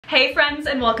Hey friends,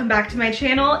 and welcome back to my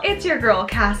channel. It's your girl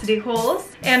Cassidy Holes,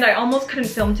 and I almost couldn't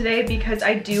film today because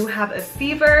I do have a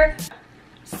fever.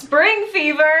 Spring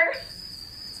fever.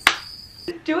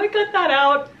 Do I cut that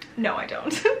out? No, I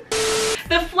don't.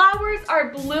 The flowers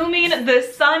are blooming, the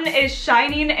sun is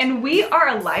shining, and we are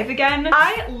alive again.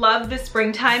 I love the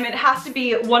springtime. It has to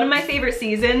be one of my favorite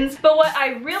seasons, but what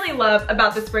I really love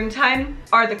about the springtime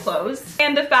are the clothes.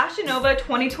 And the Fashion Nova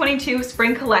 2022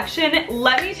 spring collection,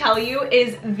 let me tell you,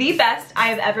 is the best I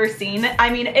have ever seen. I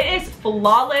mean, it is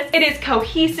flawless, it is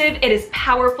cohesive, it is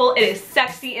powerful, it is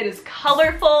sexy, it is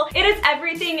colorful, it is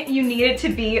everything you need it to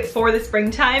be for the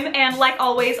springtime. And like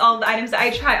always, all of the items that I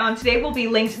try on today will be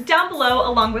linked down below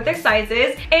along with their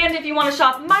sizes. And if you want to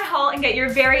shop my haul and get your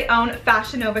very own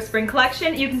Fashion Nova spring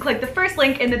collection, you can click the first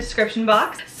link in the description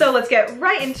box. So let's get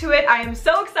right into it. I am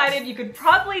so excited, you could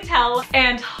probably tell.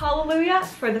 And hallelujah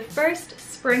for the first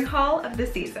spring haul of the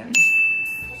season.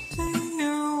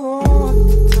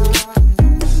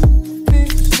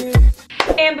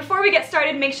 And before we get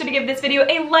started, make sure to give this video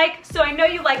a like so I know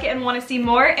you like it and want to see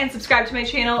more, and subscribe to my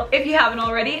channel if you haven't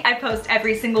already. I post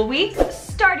every single week.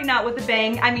 Starting out with a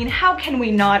bang, I mean, how can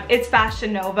we not? It's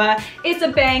Fashion Nova. It's a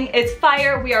bang, it's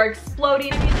fire, we are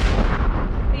exploding.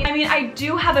 I mean, I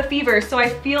do have a fever, so I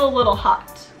feel a little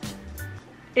hot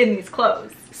in these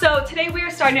clothes. So today we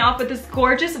are starting off with this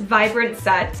gorgeous vibrant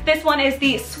set. This one is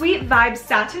the Sweet Vibes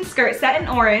satin skirt set in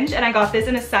orange, and I got this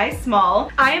in a size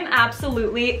small. I am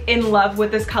absolutely in love with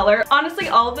this color. Honestly,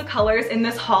 all of the colors in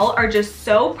this haul are just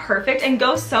so perfect and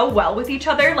go so well with each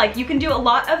other. Like, you can do a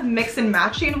lot of mix and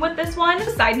matching with this one.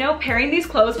 Side note, pairing these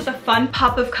clothes with a fun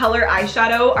pop of color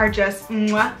eyeshadow are just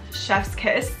mwah, chef's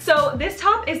kiss. So this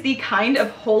top is the kind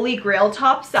of holy grail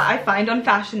tops that I find on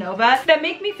Fashion Nova that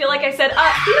make me feel like I said, be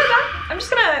right back. I'm just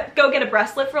gonna go get a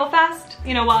breast lift real fast,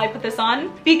 you know, while I put this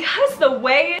on. Because the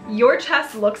way your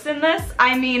chest looks in this,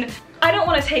 I mean, I don't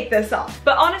want to take this off.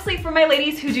 But honestly, for my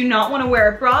ladies who do not want to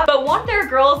wear a bra but want their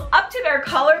girls up to their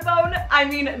collarbone, I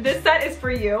mean, this set is for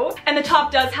you. And the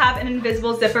top does have an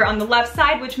invisible zipper on the left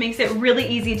side, which makes it really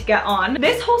easy to get on.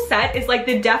 This whole set is like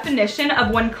the definition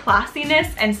of when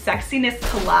classiness and sexiness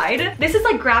collide. This is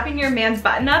like grabbing your man's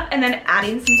button up and then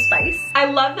adding some spice.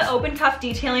 I love the open cuff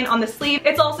detailing on the sleeve.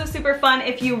 It's also super fun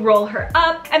if you roll her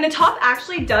up. And the top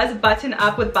actually does button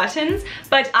up with buttons,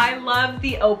 but I love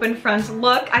the open front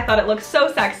look. I thought it looks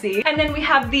so sexy. And then we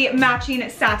have the matching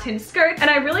satin skirt, and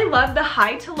I really love the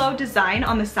high to low design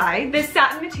on the side. This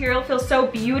satin material feels so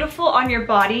beautiful on your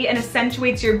body and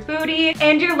accentuates your booty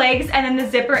and your legs, and then the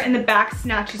zipper in the back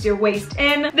snatches your waist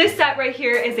in. This set right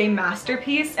here is a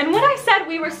masterpiece, and when I said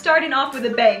we were starting off with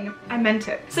a bang, I meant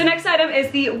it. So next item is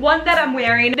the one that I'm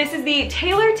wearing. This is the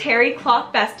Taylor Terry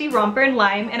Cloth Bestie Romper in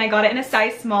Lime, and I got it in a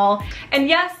size small. And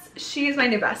yes, she's my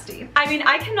new bestie. I mean,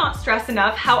 I cannot stress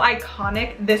enough how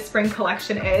iconic this spring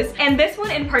collection is. And this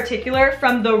one in particular,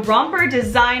 from the romper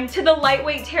design to the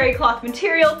lightweight terry cloth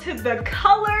material to the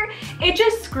color, it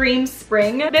just screams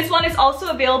spring. This one is also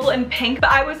available in pink, but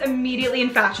I was immediately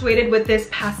infatuated with this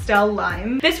pastel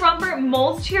lime. This romper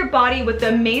molds to your body with the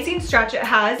amazing stretch it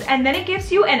has, and then it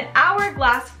gives you an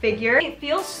hourglass figure. It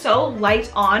feels so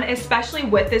light on, especially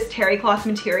with this terry cloth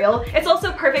material. It's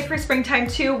also perfect for springtime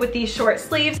too with these short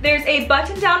sleeves. There's a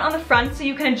button down on the front so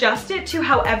you can adjust it to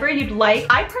however you'd like.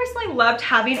 I personally loved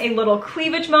having a little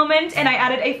cleavage moment, and I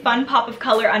added a fun pop of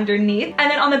color underneath.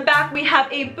 And then on the back we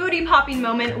have a booty popping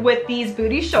moment with these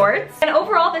booty shorts. And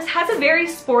overall this has a very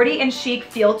sporty and chic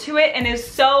feel to it and is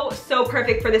so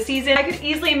perfect for the season. I could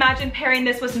easily imagine pairing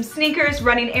this with some sneakers,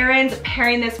 running errands,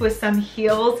 pairing this with some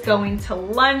heels, going to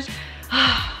lunch.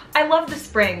 I love the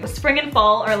spring. Spring and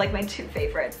fall are like my two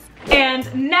favorites.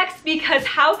 And next, because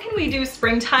how can we do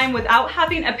springtime without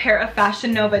having a pair of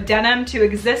Fashion Nova denim to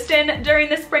exist in during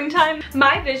the springtime?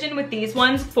 My vision with these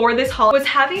ones for this haul was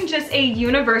having just a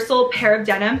universal pair of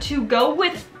denim to go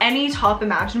with any top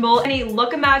imaginable, any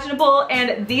look imaginable,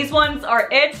 and these ones are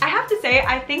it. I have to say,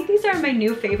 I think these are my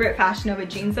new favorite Fashion Nova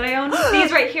jeans that I own.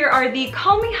 These right here are the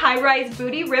Call Me High Rise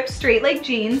Booty Rip Straight Leg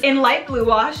jeans in light blue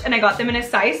wash, and I got them in a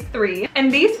size 3.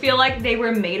 And these feel like they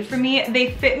were made for me.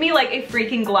 They fit me like a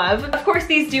freaking glove. Of course,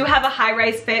 these do have a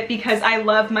high-rise fit because I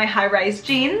love my high-rise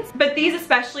jeans, but these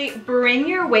especially bring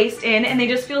your waist in and they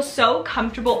just feel so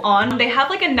comfortable on. They have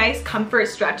like a nice comfort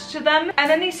stretch to them. And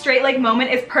then the straight leg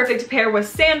moment is perfect to pair with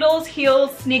sandals,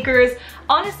 heels, sneakers,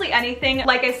 honestly anything.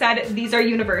 Like I said, these are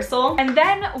universal. And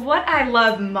then what I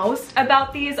love most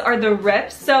about these are the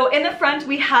rips. So in the front,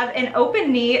 we have an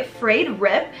open knee frayed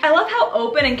rip. I love how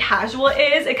open and casual it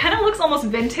is. It kind of looks almost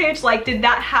vintage, like did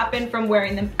that happen from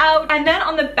wearing them out? And then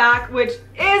on the back, which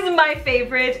is my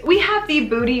favorite, we have the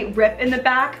booty rip in the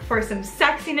back for some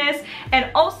sexiness, and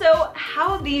also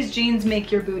how these jeans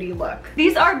make your booty look.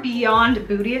 These are beyond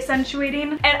booty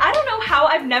accentuating, and I don't know how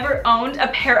I've never owned a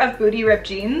pair of booty rip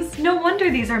jeans. No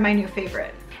wonder these are my new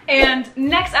favorite. And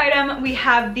next item, we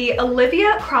have the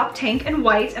Olivia crop tank in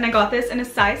white, and I got this in a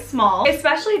size small.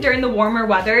 Especially during the warmer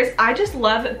weathers, I just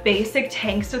love basic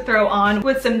tanks to throw on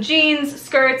with some jeans,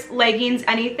 skirts, leggings,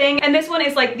 anything. And this one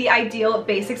is like the ideal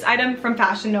basics item from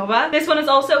Fashion Nova. This one is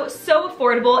also so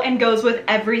affordable and goes with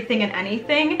everything and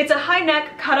anything. It's a high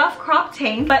neck cutoff crop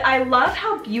tank, but I love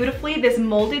how beautifully this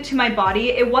molded to my body.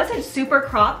 It wasn't super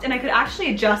cropped, and I could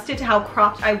actually adjust it to how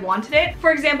cropped I wanted it.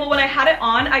 For example, when I had it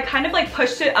on, I kind of like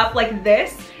pushed it up like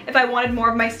this if I wanted more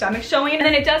of my stomach showing. And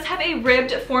then it does have a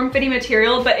ribbed form-fitting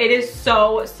material, but it is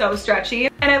so stretchy.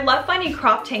 And I love finding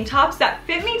crop tank tops that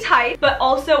fit me tight, but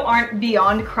also aren't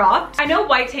beyond cropped. I know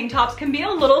white tank tops can be a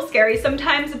little scary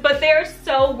sometimes, but they're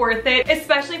so worth it,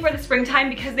 especially for the springtime,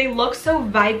 because they look so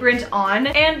vibrant on,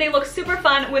 and they look super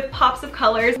fun with pops of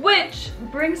colors, which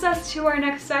brings us to our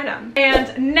next item.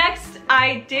 And next,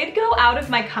 I did go out of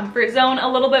my comfort zone a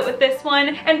little bit with this one,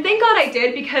 and thank God I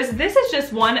did, because this is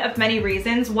just one of many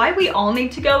reasons why we all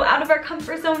need to go out of our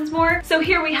comfort zones more. So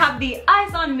here we have the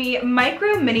Eyes on Me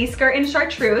micro mini skirt in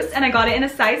chartreuse, and I got it in a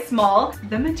size small.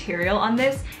 The material on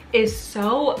this is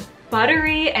so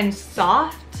buttery and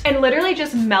soft and literally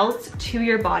just melts to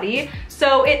your body.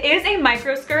 So it is a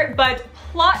micro skirt, but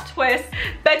plot twist,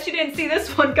 bet you didn't see this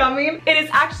one coming. It is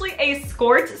actually a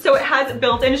skirt, so it has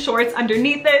built-in shorts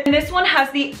underneath it. And this one has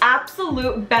the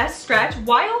absolute best stretch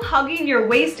while hugging your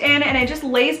waist in, and it just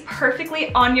lays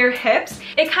perfectly on your hips.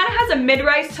 It kind of has a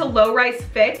mid-rise to low-rise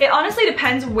fit. It honestly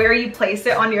depends where you place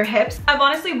it on your hips. I've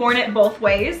honestly worn it both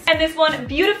ways. And this one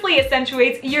beautifully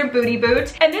accentuates your booty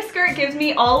boot. And this skirt gives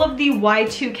me all of the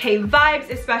Y2K vibes,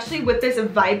 especially with this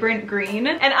vibrant green.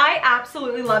 And I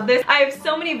absolutely love this. I have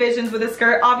so many visions with this skirt.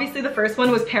 Obviously the first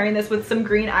one was pairing this with some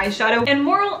green eyeshadow. And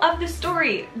moral of the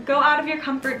story, go out of your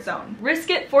comfort zone. Risk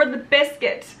it for the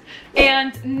biscuit.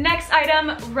 And next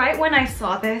item, right when I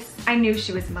saw this, I knew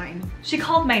she was mine. She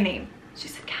called my name. She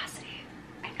said, "Cassidy,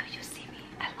 I know you see me.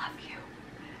 I love you."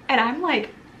 And I'm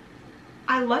like,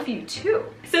 I love you too.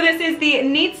 So this is the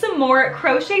Need Some More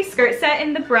crochet skirt set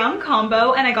in the brown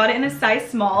combo, and I got it in a size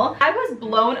small. I was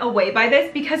blown away by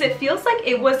this because it feels like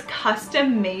it was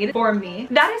custom made for me.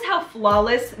 That is how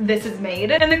flawless this is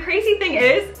made. And the crazy thing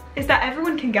is that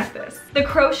everyone can get this. The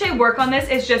crochet work on this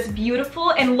is just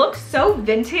beautiful and looks so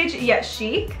vintage yet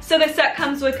chic. So the set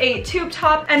comes with a tube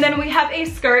top, and then we have a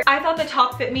skirt. I thought the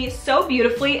top fit me so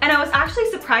beautifully, and I was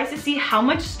actually surprised to see how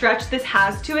much stretch this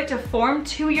has to it to form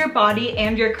to your body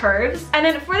and your curves. And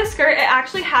then for the skirt, it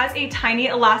actually has a tiny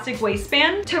elastic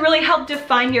waistband to really help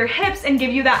define your hips and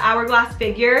give you that hourglass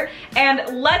figure.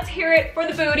 And let's hear it for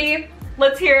the booty.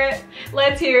 Let's hear it,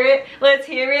 let's hear it, let's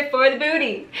hear it for the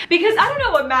booty. Because I don't know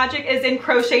what magic is in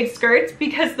crocheted skirts,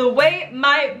 because the way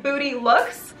my booty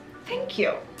looks, thank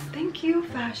you. Thank you,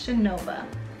 Fashion Nova.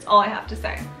 That's all I have to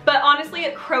say. But honestly,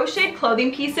 crocheted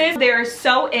clothing pieces, they are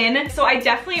so in, so I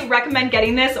definitely recommend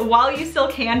getting this while you still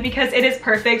can, because it is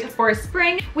perfect for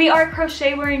spring. We are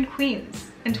crochet wearing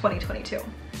queens in 2022.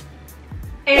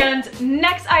 And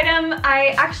next item,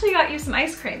 I actually got you some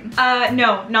ice cream.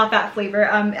 No, not that flavor.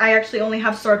 I actually only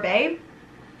have sorbet.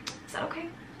 Is that okay?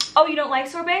 Oh, you don't like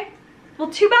sorbet?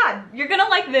 Well, too bad. You're gonna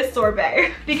like this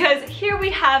sorbet. Because here we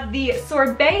have the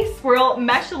sorbet swirl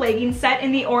mesh legging set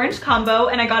in the orange combo,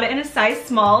 and I got it in a size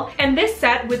small. And this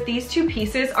set with these two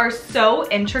pieces are so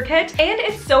intricate, and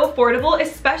it's so affordable,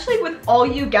 especially with all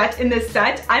you get in this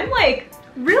set. I'm like,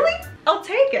 really? I'll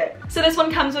take it. So this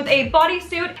one comes with a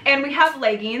bodysuit, and we have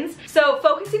leggings. So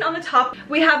focusing on the top,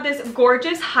 we have this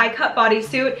gorgeous high cut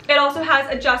bodysuit. It also has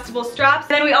adjustable straps.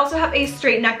 And then we also have a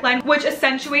straight neckline, which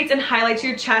accentuates and highlights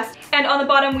your chest. And on the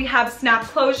bottom, we have snap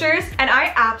closures. And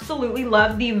I absolutely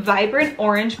love the vibrant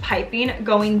orange piping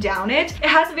going down it. It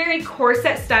has a very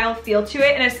corset style feel to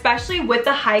it, and especially with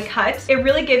the high cut, it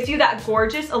really gives you that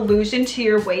gorgeous illusion to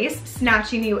your waist,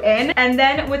 snatching you in. And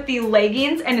then with the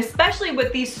leggings, and especially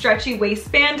with these stretchy stretchy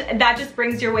waistband that just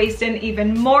brings your waist in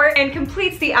even more and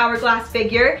completes the hourglass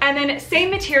figure. And then same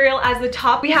material as the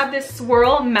top, we have this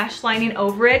swirl mesh lining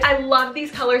over it. I love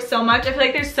these colors so much. I feel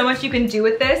like there's so much you can do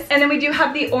with this. And then we do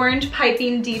have the orange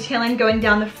piping detailing going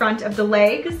down the front of the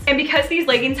legs. And because these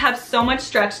leggings have so much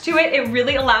stretch to it, it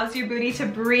really allows your booty to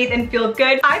breathe and feel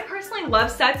good. I personally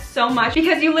love sets so much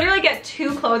because you literally get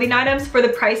 2 clothing items for the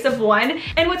price of 1.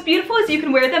 And what's beautiful is you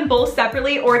can wear them both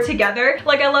separately or together.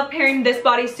 Like I love pairing this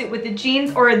bodysuit with the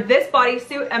jeans or this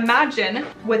bodysuit, imagine,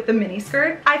 with the mini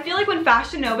skirt. I feel like when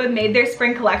Fashion Nova made their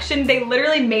spring collection, they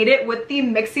literally made it with the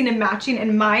mixing and matching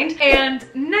in mind. And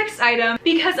next item,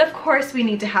 because of course we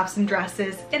need to have some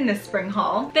dresses in this spring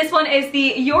haul. This one is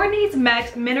the Your Needs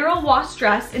Met mineral wash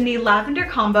dress in the lavender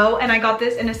combo, and I got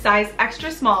this in a size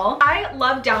extra small. I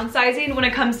love downsizing when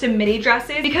it comes to midi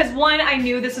dresses because one, I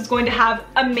knew this was going to have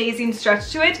amazing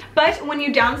stretch to it, but when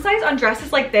you downsize on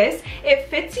dresses like this, it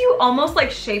fits you almost like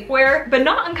shapewear, but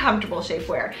not uncomfortable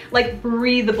shapewear, like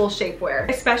breathable shapewear,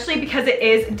 especially because it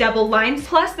is double lined.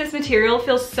 Plus this material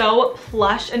feels so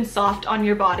plush and soft on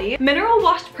your body. Mineral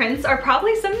washed prints are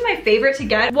probably some of my favorite to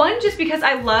get. One, just because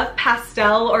I love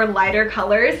pastel or lighter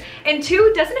colors, and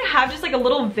two, doesn't it have just like a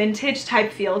little vintage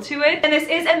type feel to it? And this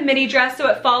is a midi dress, so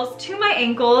it falls to my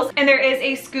ankles, and there is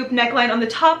a scoop neckline on the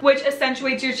top which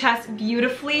accentuates your chest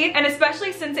beautifully. And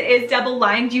especially since it is double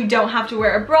lined, you don't have to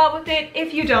wear a bra with it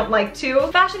if you don't like to.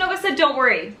 Fashion Nova said don't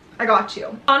worry, I got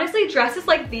you. Honestly, dresses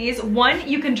like these, one,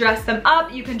 you can dress them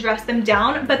up, you can dress them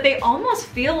down, but they almost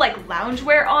feel like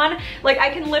loungewear on. Like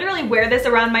I can literally wear this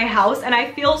around my house and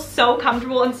I feel so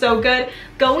comfortable and so good.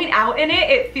 Going out in it,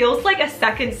 it feels like a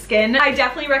second skin. I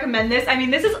definitely recommend this. I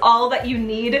mean, this is all that you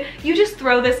need. You just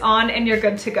throw this on and you're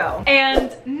good to go.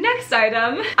 And next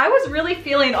item, I was really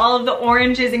feeling all of the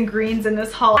oranges and greens in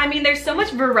this haul. I mean, there's so much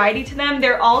variety to them.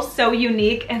 They're all so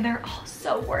unique and they're all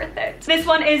so worth it. This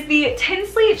one is the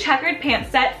Tinsley checkered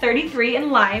pant set 33 in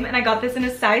lime, and I got this in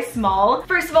a size small.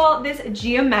 First of all, this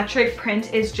geometric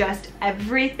print is just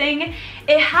everything.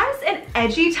 It has an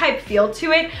edgy type feel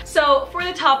to it. So for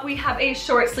the top, we have a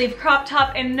short sleeve crop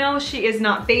top, and no, she is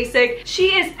not basic.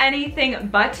 She is anything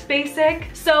but basic.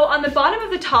 So on the bottom of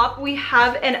the top, we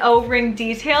have an O-ring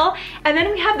detail, and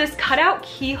then we have this cutout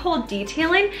keyhole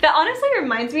detailing that honestly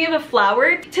reminds me of a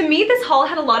flower. To me, this haul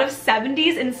had a lot of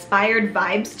 70s inspired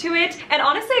vibes to it, and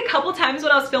honestly a couple times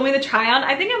when I was filming the try on,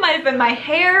 I think it might have been my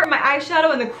hair, my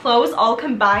eyeshadow, and the clothes all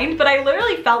combined, but I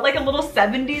literally felt like a little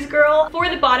 70s girl. For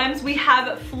the bottoms, we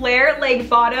have flare leg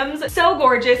bottoms, so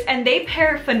gorgeous, and they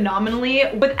pair phenomenally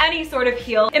with any sort of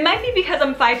heel. It might be because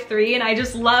I'm 5'3" and I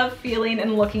just love feeling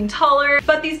and looking taller,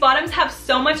 but these bottoms have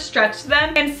so much stretch to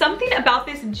them, and something about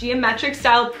this geometric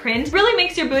style print really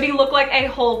makes your booty look like a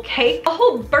whole cake, a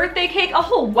whole birthday cake, a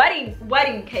whole wedding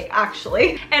cake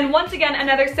actually. And once again,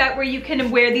 another set where you can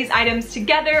wear these items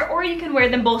together or you can wear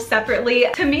them both separately.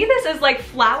 To me, this is like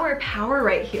flower power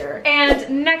right here.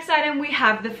 And next item, we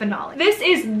have the finale. This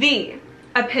is the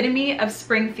epitome of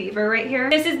spring fever right here.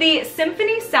 This is the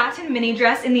Symphony Satin Mini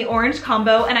Dress in the orange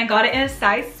combo, and I got it in a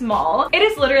size small. It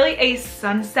is literally a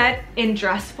sunset in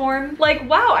dress form. Like,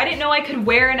 wow, I didn't know I could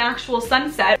wear an actual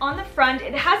sunset. On the front,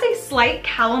 it has a slight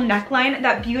cowl neckline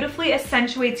that beautifully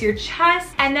accentuates your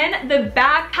chest, and then the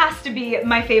back has to be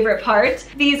my favorite part.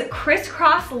 These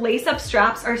crisscross lace-up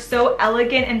straps are so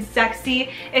elegant and sexy,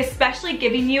 especially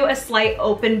giving you a slight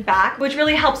open back, which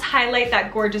really helps highlight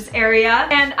that gorgeous area.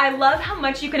 And I love how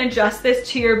much you can adjust this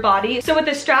to your body. So with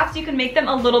the straps, you can make them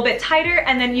a little bit tighter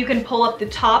and then you can pull up the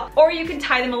top, or you can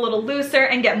tie them a little looser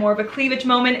and get more of a cleavage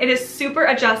moment. It is super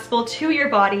adjustable to your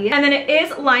body, and then it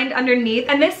is lined underneath,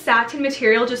 and this satin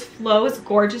material just flows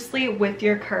gorgeously with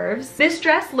your curves. This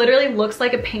dress literally looks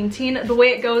like a painting, the way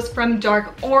it goes from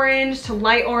dark orange to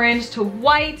light orange to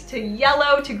white to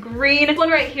yellow to green. This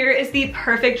one right here is the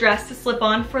perfect dress to slip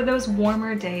on for those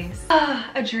warmer days.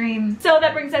 Ah, a dream. So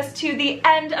that brings us to the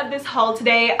end of this haul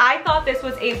today. I thought this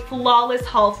was a flawless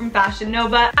haul from Fashion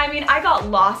Nova. I mean, I got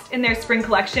lost in their spring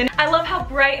collection. I love how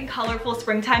bright and colorful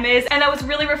springtime is, and that was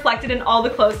really reflected in all the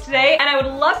clothes today. And I would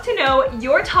love to know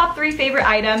your top 3 favorite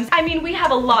items. I mean, we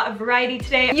have a lot of variety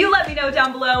today. You let me know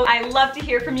down below. I love to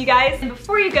hear from you guys. And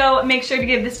before you go, make sure to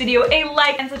give this video a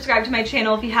like and subscribe to my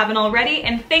channel if you haven't already.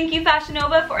 And thank you, Fashion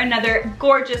Nova, for another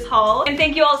gorgeous haul. And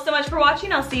thank you all so much for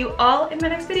watching. I'll see you all in my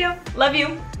next video. Love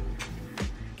you.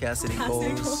 Cassidy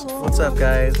Pose. What's up,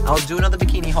 guys? I'll do another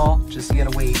bikini haul, just you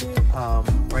gotta wait.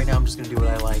 Right now I'm just gonna do what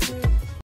I like.